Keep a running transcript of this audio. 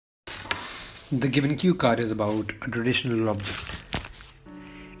The given cue card is about a traditional object.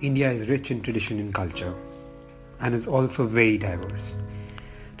 India is rich in tradition and culture and is also very diverse.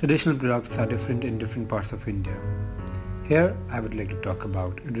 Traditional products are different in different parts of India. Here I would like to talk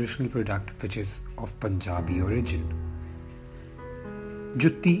about a traditional product which is of Punjabi origin.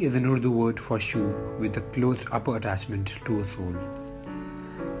 Jutti is an Urdu word for shoe with a closed upper attachment to a sole.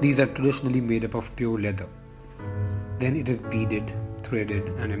 These are traditionally made up of pure leather. Then it is beaded, threaded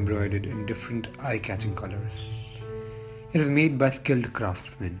and embroidered in different eye-catching colors. It is made by skilled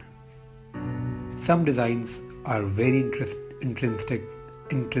craftsmen. Some designs are very intrinsic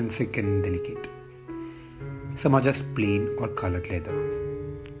and delicate. Some are just plain or colored leather.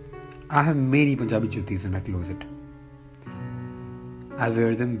 I have many Punjabi juttis in my closet. I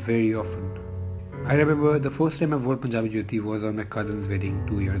wear them very often. I remember the first time I wore Punjabi jutti was on my cousin's wedding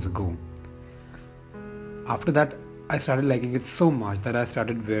 2 years ago. After that, I started liking it so much that I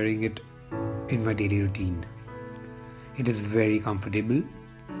started wearing it in my daily routine. It is very comfortable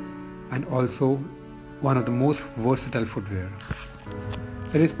and also one of the most versatile footwear.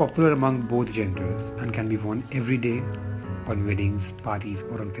 It is popular among both genders and can be worn every day on weddings, parties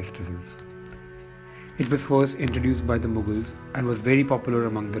or on festivals. It was first introduced by the Mughals and was very popular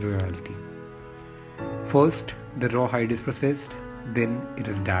among the royalty. First, the raw hide is processed, then it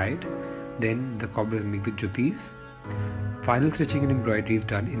is dyed, then the cobblers make the juttis. Final stitching and embroidery is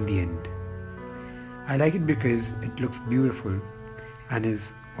done in the end. I like it because it looks beautiful and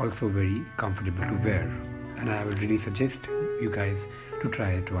is also very comfortable to wear, and I would really suggest you guys to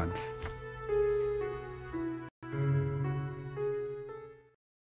try it once.